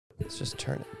Let's just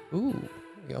turn it. Ooh, there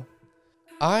we go.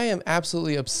 I am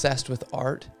absolutely obsessed with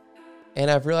art, and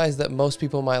I've realized that most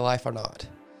people in my life are not.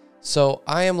 So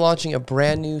I am launching a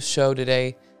brand new show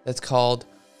today that's called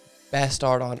Best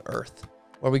Art on Earth,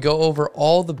 where we go over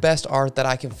all the best art that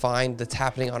I can find that's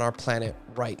happening on our planet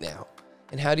right now.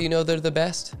 And how do you know they're the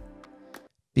best?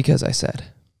 Because I said.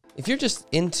 If you're just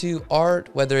into art,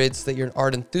 whether it's that you're an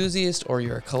art enthusiast or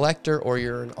you're a collector or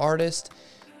you're an artist,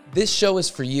 this show is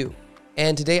for you.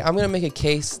 And today I'm going to make a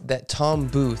case that Tom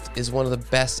Booth is one of the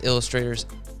best illustrators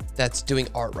that's doing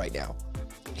art right now.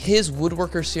 His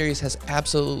Woodworker series has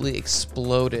absolutely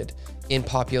exploded in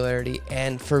popularity,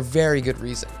 and for very good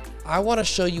reason. I want to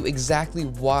show you exactly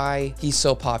why he's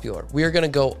so popular. We are going to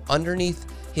go underneath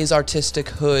his artistic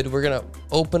hood. We're going to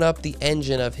open up the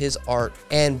engine of his art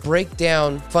and break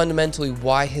down fundamentally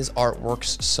why his art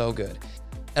works so good.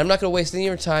 And I'm not going to waste any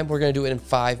of your time. We're going to do it in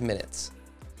 5 minutes.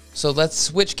 So let's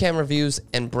switch camera views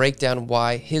and break down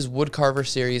why his Woodcarver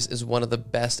series is one of the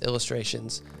best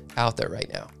illustrations out there right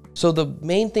now. So the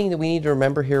main thing that we need to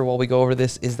remember here while we go over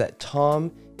this is that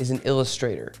Tom is an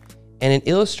illustrator, and an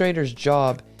illustrator's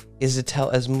job is to tell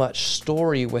as much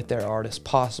story with their art as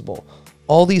possible.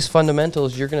 All these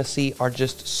fundamentals you're going to see are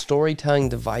just storytelling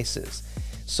devices.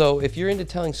 So if you're into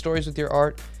telling stories with your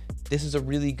art, this is a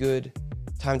really good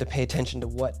time to pay attention to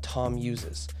what Tom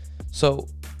uses. So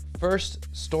first,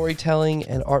 storytelling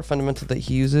and art fundamental that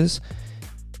he uses,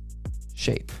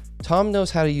 shape. Tom knows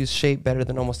how to use shape better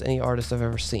than almost any artist I've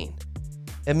ever seen.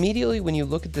 Immediately when you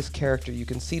look at this character, you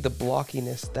can see the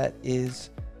blockiness that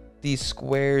is these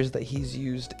squares that he's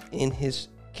used in his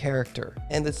character.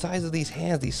 And the size of these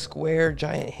hands, these square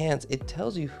giant hands, it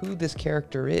tells you who this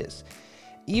character is.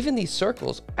 Even these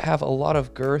circles have a lot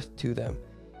of girth to them.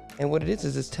 And what it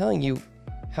is it's telling you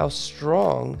how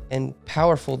strong and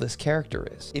powerful this character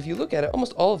is. If you look at it,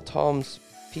 almost all of Tom's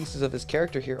pieces of his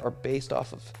character here are based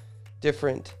off of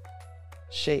different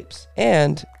shapes.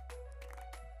 And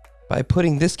by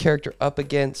putting this character up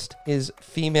against his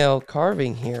female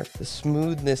carving here, the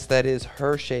smoothness that is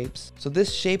her shapes. So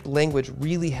this shape language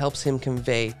really helps him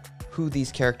convey who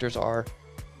these characters are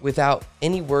without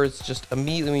any words. Just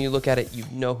immediately when you look at it, you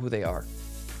know who they are.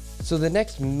 So the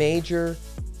next major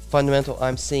fundamental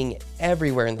I'm seeing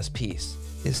everywhere in this piece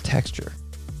is texture.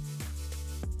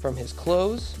 From his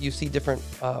clothes, you see different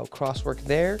crosswork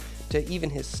there, to even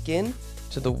his skin,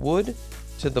 to the wood,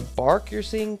 to the bark you're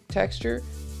seeing texture,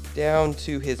 down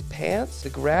to his pants. The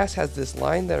grass has this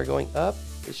line that are going up,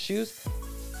 his shoes,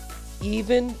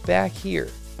 even back here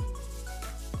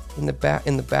in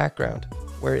the background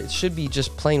where it should be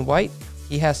just plain white,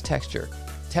 he has texture.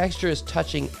 Texture is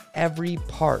touching every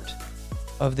part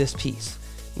of this piece.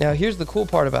 Now here's the cool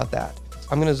part about that.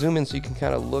 I'm going to zoom in so you can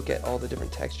kind of look at all the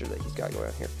different texture that he's got going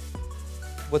on here.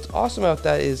 What's awesome about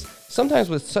that is sometimes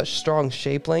with such strong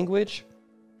shape language,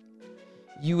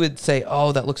 you would say,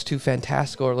 oh, that looks too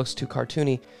fantastical or looks too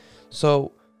cartoony.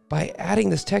 So by adding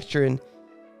this texture in,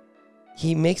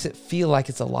 he makes it feel like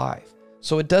it's alive.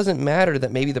 So it doesn't matter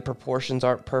that maybe the proportions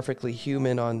aren't perfectly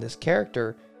human on this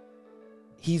character.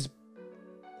 He's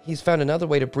found another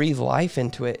way to breathe life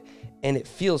into it, and it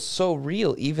feels so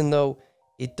real, even though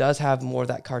it does have more of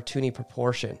that cartoony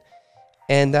proportion.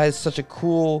 And that is such a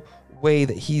cool way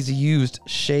that he's used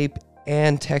shape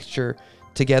and texture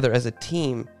together as a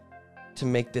team to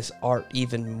make this art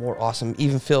even more awesome,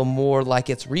 even feel more like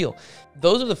it's real.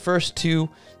 Those are the first two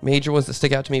major ones that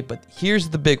stick out to me, but here's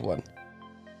the big one.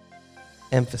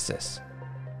 Emphasis.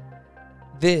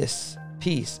 This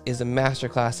piece is a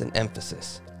masterclass in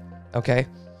emphasis, okay?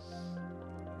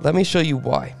 Let me show you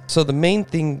why. So the main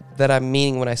thing that I'm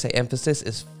meaning when I say emphasis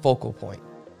is focal point,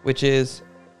 which is,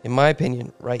 in my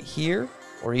opinion, right here,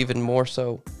 or even more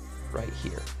so right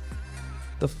here.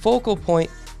 The focal point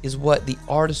is what the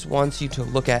artist wants you to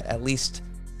look at least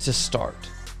to start,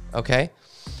 okay?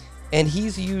 And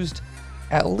he's used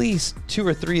at least 2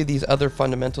 or 3 of these other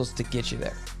fundamentals to get you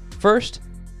there. First,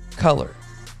 color.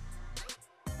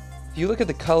 If you look at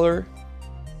the color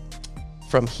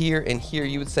from here and here,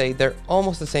 you would say they're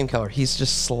almost the same color. He's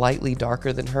just slightly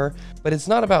darker than her, but it's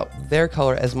not about their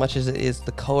color as much as it is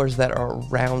the colors that are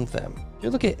around them. If you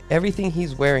look at everything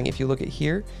he's wearing, if you look at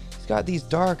here, he's got these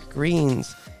dark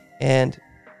greens and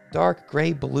dark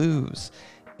gray blues,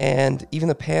 and even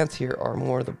the pants here are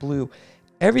more of the blue.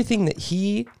 Everything that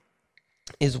he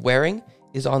is wearing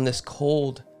is on this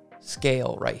cold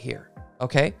scale right here,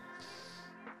 okay?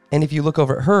 And if you look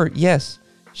over at her, yes,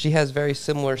 she has very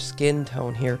similar skin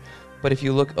tone here, but if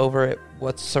you look over at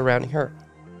what's surrounding her,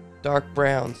 dark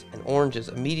browns and oranges,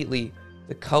 immediately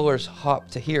the colors hop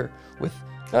to here with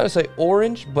not necessarily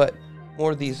orange, but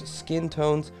more of these skin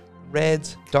tones,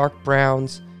 reds, dark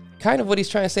browns, kind of what he's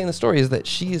trying to say in the story is that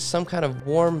she is some kind of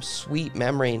warm, sweet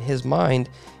memory in his mind,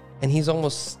 and he's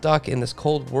almost stuck in this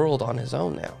cold world on his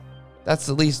own now. That's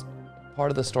at least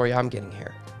part of the story I'm getting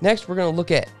here. Next, we're going to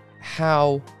look at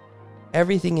how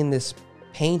everything in this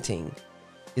painting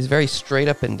is very straight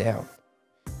up and down.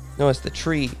 Notice the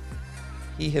tree,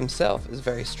 he himself is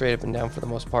very straight up and down for the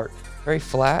most part. Very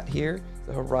flat here.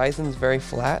 The horizon's very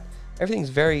flat. Everything's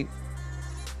very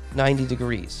 90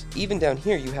 degrees. Even down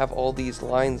here, you have all these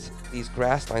lines, these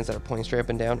grass lines that are pointing straight up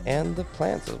and down, and the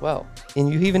plants as well.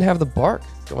 And you even have the bark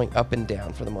going up and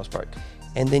down for the most part.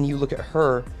 And then you look at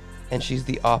her, and she's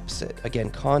the opposite.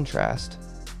 Again, contrast.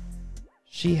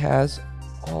 She has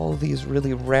all these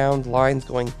really round lines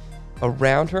going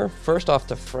around her. First off,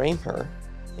 to frame her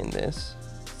in this.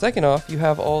 Second off, you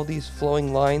have all these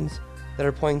flowing lines that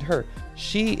are pointing to her.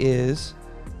 She is,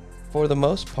 for the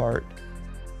most part,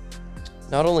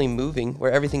 not only moving,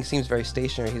 where everything seems very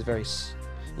stationary, he's very,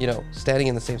 standing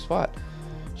in the same spot.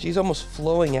 She's almost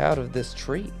flowing out of this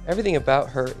tree. Everything about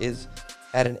her is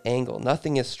at an angle.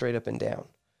 Nothing is straight up and down.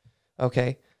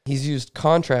 Okay? He's used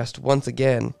contrast once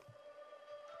again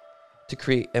to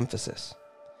create emphasis.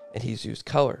 And he's used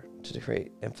color to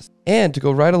create emphasis. And to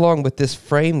go right along with this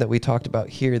frame that we talked about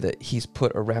here that he's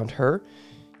put around her,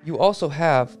 you also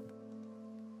have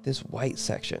this white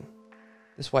section.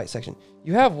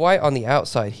 You have white on the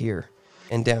outside here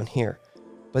and down here,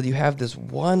 but you have this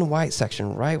one white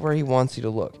section right where he wants you to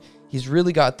look. He's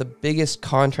really got the biggest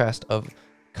contrast of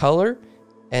color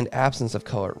and absence of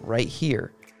color right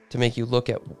here to make you look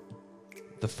at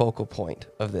the focal point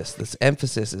of this. This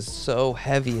emphasis is so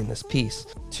heavy in this piece.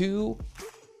 Two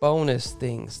bonus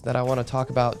things that I want to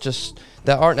talk about, just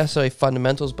that aren't necessarily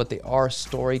fundamentals, but they are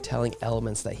storytelling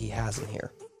elements that he has in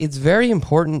here. It's very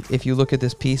important, if you look at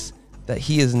this piece, that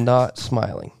he is not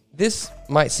smiling. This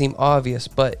might seem obvious,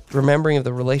 but remembering of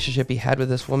the relationship he had with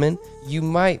this woman, you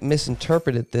might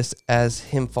misinterpret this as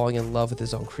him falling in love with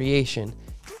his own creation.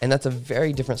 And that's a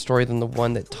very different story than the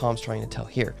one that Tom's trying to tell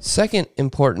here. Second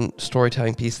important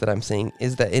storytelling piece that I'm seeing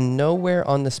is that in nowhere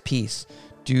on this piece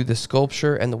do the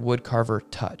sculpture and the woodcarver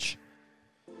touch.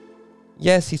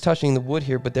 Yes, he's touching the wood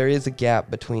here, but there is a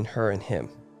gap between her and him.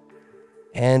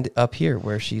 And up here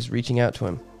where she's reaching out to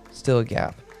him, still a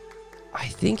gap. I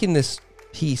think in this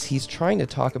piece, he's trying to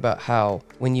talk about how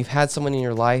when you've had someone in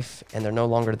your life and they're no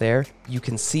longer there, you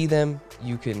can see them,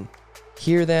 you can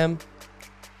hear them,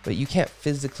 but you can't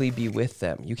physically be with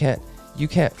them. You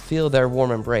can't feel their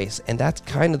warm embrace. And that's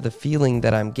kind of the feeling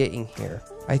that I'm getting here.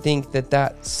 I think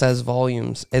that says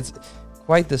volumes. It's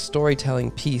quite the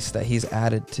storytelling piece that he's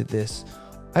added to this.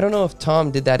 I don't know if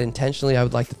Tom did that intentionally. I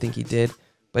would like to think he did,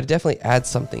 but it definitely adds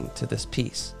something to this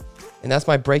piece. And that's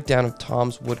my breakdown of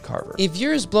Tom's Woodcarver. If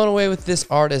you're as blown away with this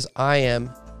art as I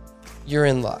am, you're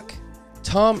in luck.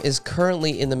 Tom is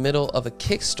currently in the middle of a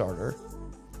Kickstarter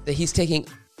that he's taking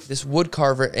this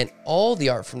Woodcarver and all the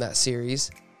art from that series,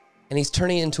 and he's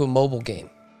turning it into a mobile game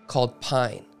called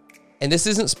Pine. And this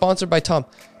isn't sponsored by Tom.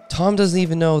 Tom doesn't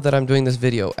even know that I'm doing this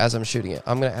video as I'm shooting it.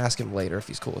 I'm gonna ask him later if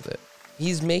he's cool with it.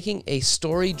 He's making a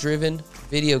story-driven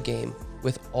video game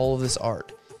with all of this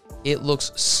art. It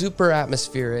looks super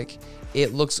atmospheric.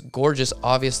 It looks gorgeous.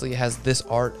 Obviously, it has this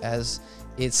art as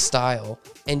its style.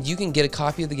 And you can get a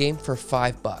copy of the game for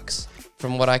 $5.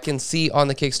 From what I can see on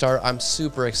the Kickstarter, I'm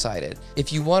super excited.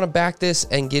 If you want to back this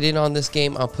and get in on this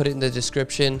game, I'll put it in the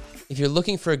description. If you're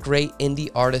looking for a great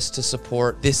indie artist to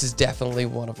support, this is definitely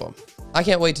one of them. I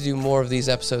can't wait to do more of these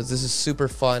episodes. This is super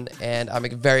fun, and I'm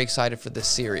very excited for this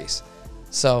series.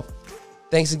 So,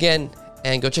 thanks again,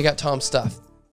 and go check out Tom's stuff.